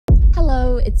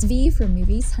it's V from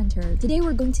Movies Hunter. Today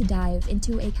we're going to dive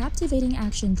into a captivating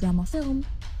action drama film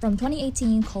from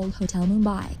 2018 called Hotel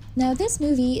Mumbai. Now, this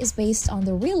movie is based on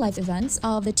the real-life events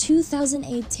of the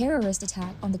 2008 terrorist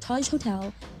attack on the Taj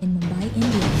Hotel in Mumbai,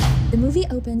 India. The movie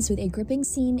opens with a gripping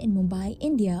scene in Mumbai,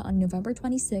 India on November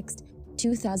 26,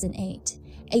 2008.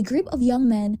 A group of young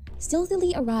men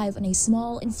stealthily arrive on a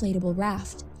small inflatable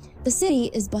raft. The city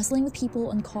is bustling with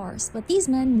people and cars, but these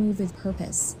men move with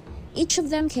purpose. Each of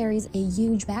them carries a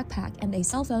huge backpack and a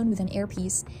cell phone with an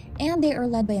earpiece, and they are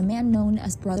led by a man known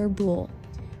as Brother Bull.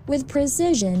 With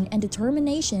precision and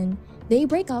determination, they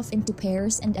break off into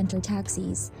pairs and enter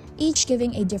taxis, each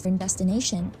giving a different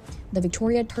destination. The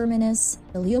Victoria Terminus,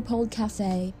 the Leopold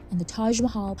Cafe, and the Taj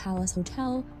Mahal Palace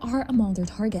Hotel are among their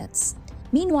targets.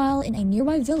 Meanwhile, in a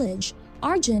nearby village,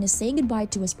 Arjun is saying goodbye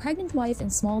to his pregnant wife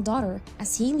and small daughter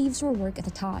as he leaves for work at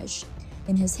the Taj.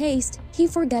 In his haste, he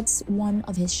forgets one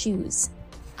of his shoes.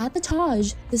 At the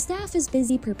Taj, the staff is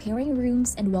busy preparing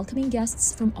rooms and welcoming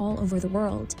guests from all over the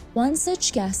world. One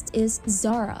such guest is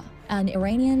Zara, an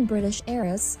Iranian-British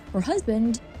heiress. Her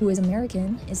husband, who is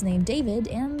American, is named David,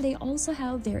 and they also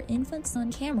have their infant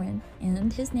son Cameron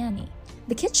and his nanny.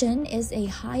 The kitchen is a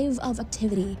hive of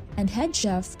activity, and head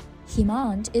chef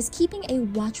Hemant is keeping a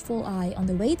watchful eye on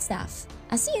the waitstaff.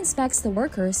 As he inspects the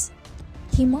workers,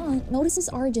 Hemant notices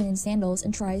Arjun in sandals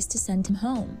and tries to send him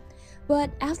home.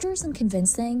 But after some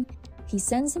convincing, he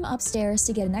sends him upstairs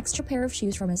to get an extra pair of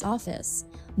shoes from his office.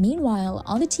 Meanwhile,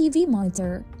 on the TV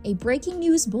monitor, a breaking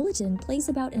news bulletin plays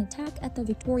about an attack at the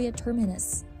Victoria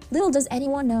Terminus. Little does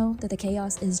anyone know that the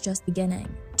chaos is just beginning.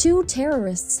 Two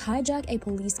terrorists hijack a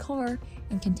police car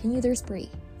and continue their spree.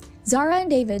 Zara and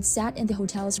David sat in the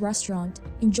hotel's restaurant,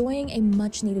 enjoying a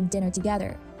much-needed dinner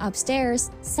together.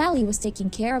 Upstairs, Sally was taking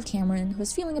care of Cameron, who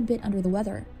was feeling a bit under the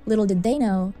weather. Little did they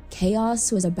know,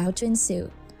 chaos was about to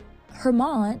ensue.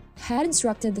 Hemant had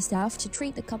instructed the staff to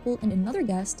treat the couple and another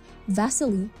guest,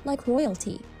 Vasily, like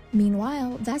royalty.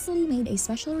 Meanwhile, Vasily made a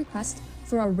special request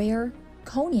for a rare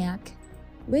cognac,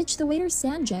 which the waiter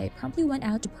Sanjay promptly went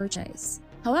out to purchase.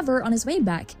 However, on his way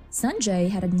back, Sanjay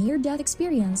had a near-death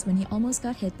experience when he almost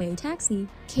got hit by a taxi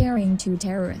carrying two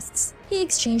terrorists. He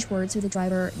exchanged words with the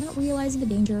driver, not realizing the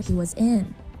danger he was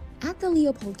in. At the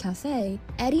Leopold Cafe,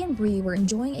 Eddie and Bree were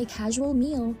enjoying a casual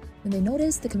meal when they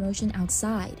noticed the commotion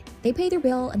outside. They paid their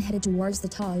bill and headed towards the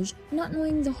Taj, not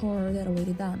knowing the horror that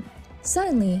awaited them.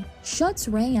 Suddenly, shots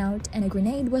rang out and a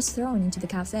grenade was thrown into the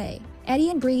cafe. Eddie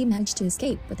and Bree managed to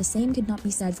escape, but the same could not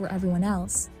be said for everyone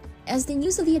else. As the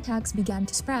news of the attacks began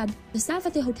to spread, the staff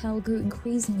at the hotel grew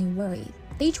increasingly worried.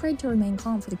 They tried to remain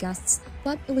calm for the guests,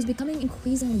 but it was becoming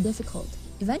increasingly difficult.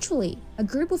 Eventually, a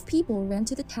group of people ran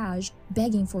to the Taj,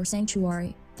 begging for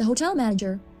sanctuary. The hotel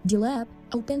manager, Dilip,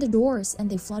 opened the doors and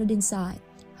they flooded inside.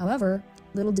 However,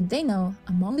 little did they know,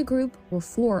 among the group were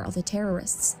four of the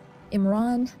terrorists.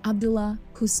 Imran, Abdullah,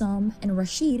 Kusam, and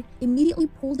Rashid immediately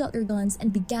pulled out their guns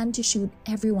and began to shoot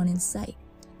everyone in sight.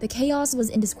 The chaos was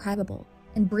indescribable,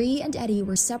 and Bree and Eddie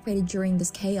were separated during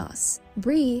this chaos.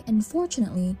 Bree,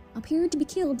 unfortunately, appeared to be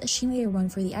killed as she made a run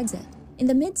for the exit. In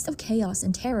the midst of chaos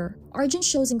and terror, Arjun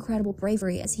shows incredible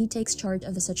bravery as he takes charge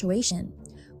of the situation.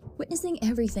 Witnessing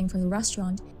everything from the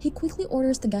restaurant, he quickly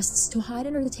orders the guests to hide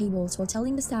under the tables while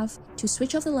telling the staff to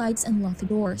switch off the lights and lock the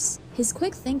doors. His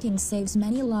quick thinking saves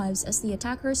many lives as the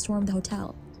attackers storm the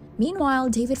hotel. Meanwhile,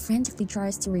 David frantically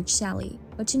tries to reach Sally,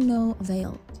 but to no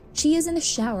avail. She is in the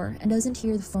shower and doesn't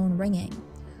hear the phone ringing.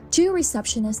 Two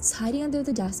receptionists hiding under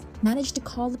the desk manage to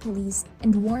call the police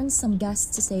and warn some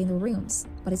guests to stay in their rooms,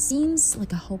 but it seems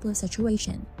like a hopeless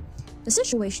situation. The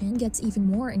situation gets even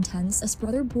more intense as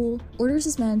Brother Bull orders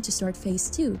his men to start phase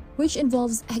 2, which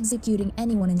involves executing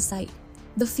anyone in sight.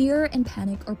 The fear and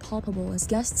panic are palpable as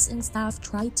guests and staff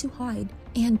try to hide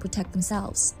and protect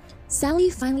themselves. Sally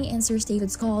finally answers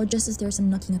David's call just as there's some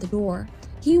knocking at the door.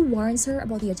 He warns her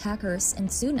about the attackers, and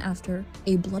soon after,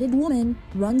 a bloodied woman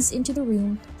runs into the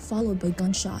room, followed by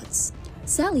gunshots.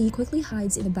 Sally quickly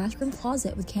hides in the bathroom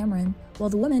closet with Cameron,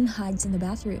 while the woman hides in the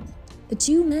bathroom. The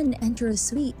two men enter the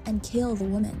suite and kill the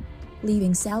woman,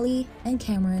 leaving Sally and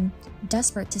Cameron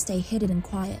desperate to stay hidden and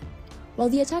quiet. While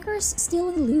the attackers still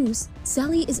on the loose,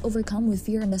 Sally is overcome with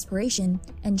fear and desperation,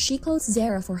 and she calls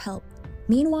Zara for help.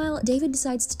 Meanwhile, David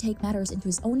decides to take matters into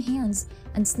his own hands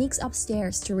and sneaks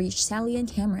upstairs to reach Sally and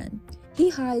Cameron. He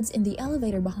hides in the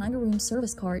elevator behind a room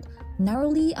service cart,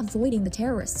 narrowly avoiding the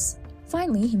terrorists.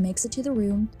 Finally, he makes it to the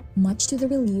room, much to the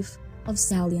relief of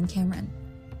Sally and Cameron.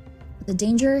 But the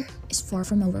danger is far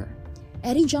from over.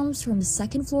 Eddie jumps from the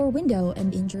second-floor window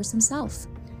and injures himself.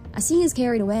 As he is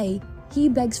carried away, he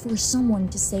begs for someone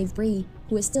to save Bree,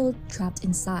 who is still trapped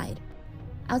inside.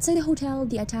 Outside the hotel,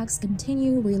 the attacks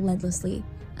continue relentlessly,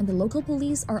 and the local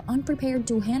police are unprepared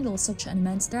to handle such an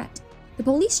immense threat. The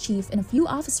police chief and a few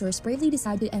officers bravely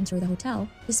decide to enter the hotel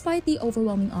despite the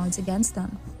overwhelming odds against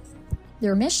them.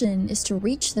 Their mission is to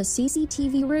reach the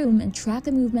CCTV room and track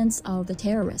the movements of the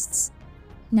terrorists.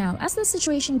 Now, as the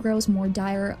situation grows more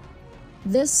dire,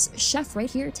 this chef right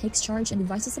here takes charge and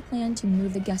devises a plan to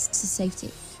move the guests to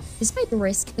safety. Despite the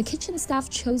risk, the kitchen staff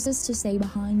chooses to stay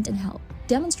behind and help,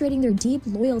 demonstrating their deep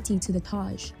loyalty to the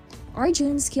Taj.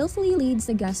 Arjun skillfully leads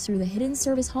the guests through the hidden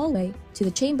service hallway to the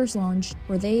Chambers Lounge,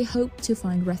 where they hope to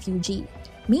find refuge.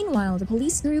 Meanwhile, the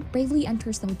police group bravely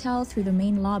enters the hotel through the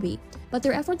main lobby, but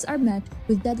their efforts are met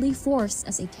with deadly force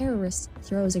as a terrorist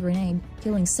throws a grenade,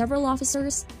 killing several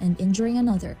officers and injuring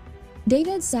another.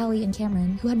 David, Sally, and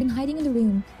Cameron, who had been hiding in the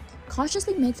room,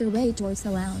 cautiously make their way towards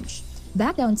the lounge.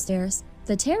 Back downstairs,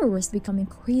 the terrorists become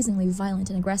increasingly violent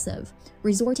and aggressive,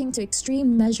 resorting to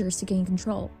extreme measures to gain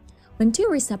control. When two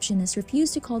receptionists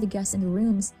refuse to call the guests in the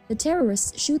rooms, the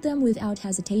terrorists shoot them without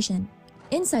hesitation.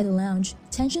 Inside the lounge,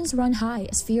 tensions run high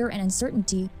as fear and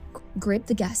uncertainty grip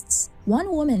the guests.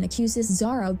 One woman accuses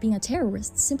Zara of being a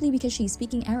terrorist simply because she's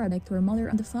speaking Arabic to her mother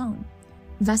on the phone.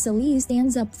 Vasily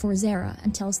stands up for Zara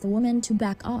and tells the woman to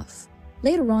back off.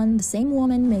 Later on, the same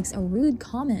woman makes a rude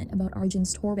comment about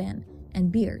Arjun's turban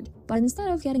and beard, but instead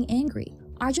of getting angry,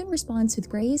 Arjun responds with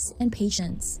grace and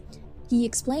patience. He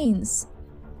explains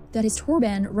that his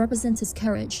turban represents his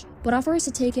courage, but offers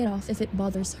to take it off if it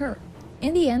bothers her.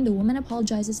 In the end, the woman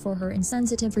apologizes for her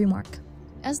insensitive remark.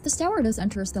 As the stewardess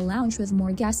enters the lounge with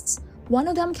more guests, one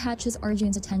of them catches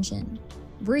Arjun's attention,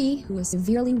 Bree, who is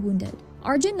severely wounded.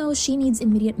 Arjun knows she needs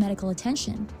immediate medical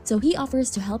attention, so he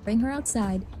offers to help bring her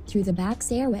outside through the back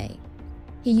stairway.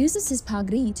 He uses his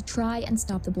pagri to try and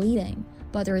stop the bleeding,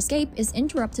 but their escape is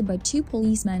interrupted by two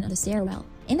policemen on the stairwell.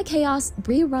 In the chaos,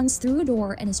 Bree runs through a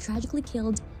door and is tragically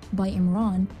killed by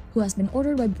Imran, who has been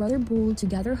ordered by Brother Bull to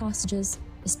gather hostages,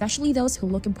 especially those who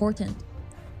look important.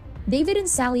 David and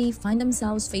Sally find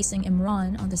themselves facing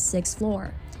Imran on the 6th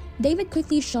floor. David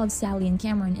quickly shoves Sally and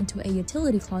Cameron into a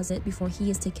utility closet before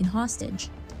he is taken hostage.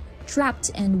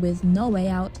 Trapped and with no way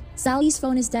out, Sally's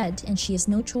phone is dead and she has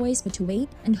no choice but to wait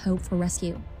and hope for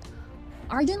rescue.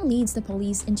 Arjun leads the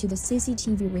police into the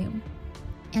CCTV room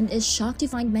and is shocked to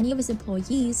find many of his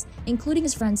employees, including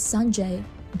his friend Sanjay,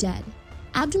 dead.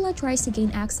 Abdullah tries to gain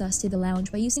access to the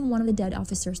lounge by using one of the dead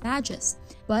officer's badges,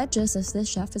 but just as the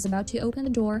chef is about to open the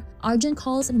door, Arjun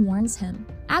calls and warns him.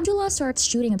 Abdullah starts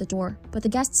shooting at the door, but the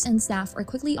guests and staff are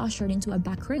quickly ushered into a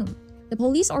back room. The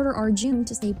police order Arjun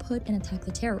to stay put and attack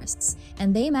the terrorists,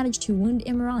 and they manage to wound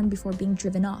Imran before being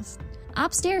driven off.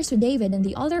 Upstairs with David and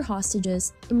the other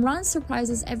hostages, Imran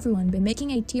surprises everyone by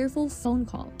making a tearful phone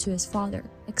call to his father,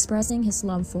 expressing his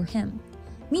love for him.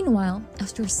 Meanwhile,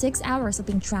 after 6 hours of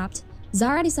being trapped,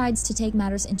 Zara decides to take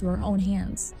matters into her own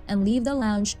hands and leave the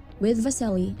lounge with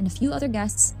Vasily and a few other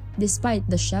guests despite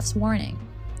the chef's warning.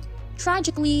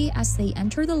 Tragically, as they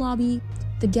enter the lobby,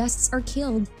 the guests are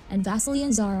killed and Vasily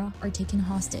and Zara are taken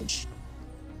hostage.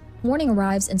 Morning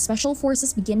arrives and special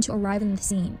forces begin to arrive in the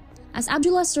scene. As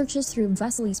Abdullah searches through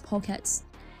Vasily's pockets,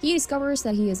 he discovers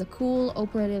that he is a cool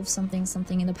operative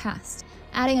something in the past,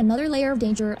 adding another layer of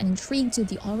danger and intrigue to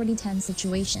the already tense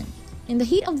situation. In the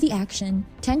heat of the action,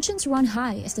 tensions run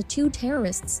high as the two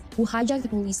terrorists who hijacked the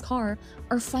police car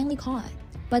are finally caught.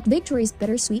 But victory is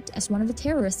bittersweet as one of the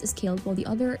terrorists is killed while the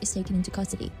other is taken into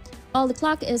custody. While the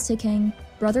clock is ticking,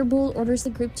 Brother Bull orders the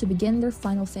group to begin their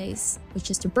final phase,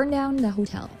 which is to burn down the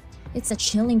hotel. It's a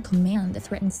chilling command that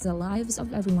threatens the lives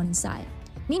of everyone inside.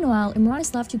 Meanwhile, Imran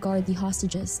is left to guard the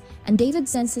hostages, and David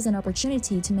senses an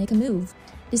opportunity to make a move.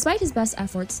 Despite his best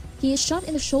efforts, he is shot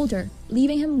in the shoulder,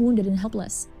 leaving him wounded and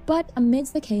helpless. But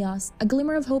amidst the chaos, a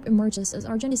glimmer of hope emerges as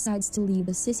Arjun decides to leave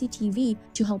the CCTV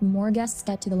to help more guests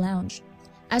get to the lounge.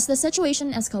 As the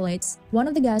situation escalates, one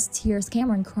of the guests hears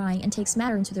Cameron crying and takes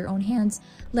matters into their own hands,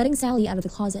 letting Sally out of the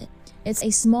closet. It's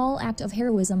a small act of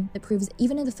heroism that proves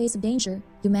even in the face of danger,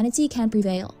 humanity can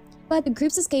prevail. But the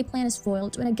group's escape plan is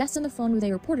foiled when a guest on the phone with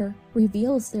a reporter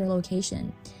reveals their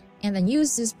location, and the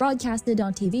news is broadcasted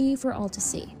on TV for all to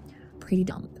see. Pretty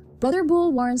dumb. Brother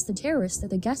Bull warns the terrorists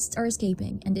that the guests are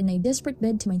escaping, and in a desperate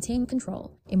bid to maintain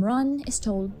control, Imran is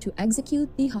told to execute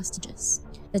the hostages.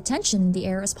 The tension in the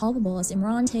air is palpable as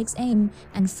Imran takes aim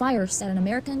and fires at an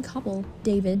American couple,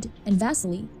 David and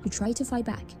Vasily, who try to fight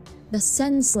back. The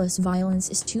senseless violence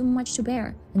is too much to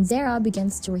bear, and Zara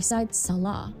begins to recite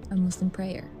Salah, a Muslim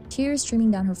prayer, tears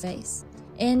streaming down her face.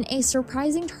 In a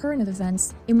surprising turn of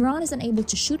events, Imran is unable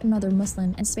to shoot another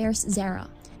Muslim and spares Zara.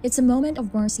 It's a moment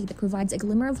of mercy that provides a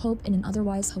glimmer of hope in an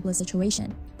otherwise hopeless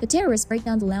situation. The terrorists break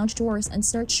down the lounge doors and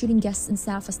start shooting guests and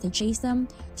staff as they chase them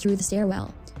through the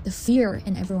stairwell. The fear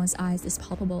in everyone's eyes is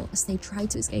palpable as they try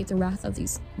to escape the wrath of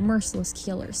these merciless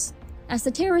killers. As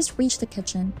the terrorists reach the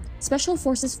kitchen, special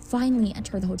forces finally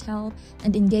enter the hotel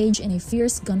and engage in a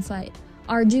fierce gunfight.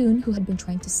 Arjun, who had been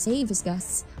trying to save his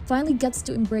guests, finally gets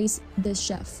to embrace this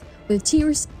chef, with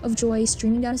tears of joy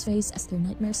streaming down his face as their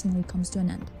nightmare suddenly comes to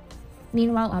an end.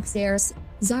 Meanwhile, upstairs,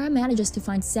 Zara manages to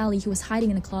find Sally, who was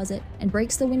hiding in a closet, and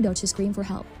breaks the window to scream for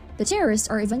help. The terrorists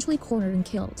are eventually cornered and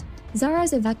killed. Zara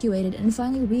is evacuated and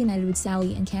finally reunited with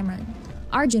Sally and Cameron.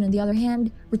 Arjun, on the other hand,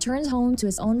 returns home to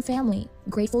his own family,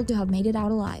 grateful to have made it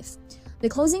out alive. The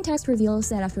closing text reveals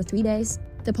that after 3 days,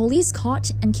 the police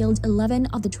caught and killed 11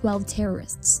 of the 12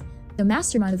 terrorists. The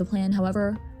mastermind of the plan,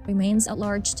 however, remains at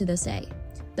large to this day.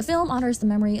 The film honors the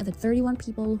memory of the 31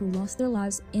 people who lost their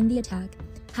lives in the attack,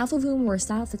 half of whom were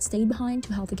staff that stayed behind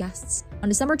to help the guests. On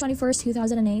December 21,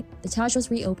 2008, the Taj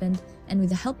was reopened, and with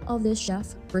the help of this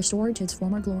chef, restored to its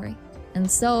former glory.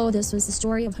 And so, this was the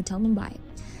story of Hotel Mumbai.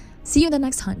 See you in the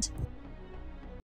next hunt.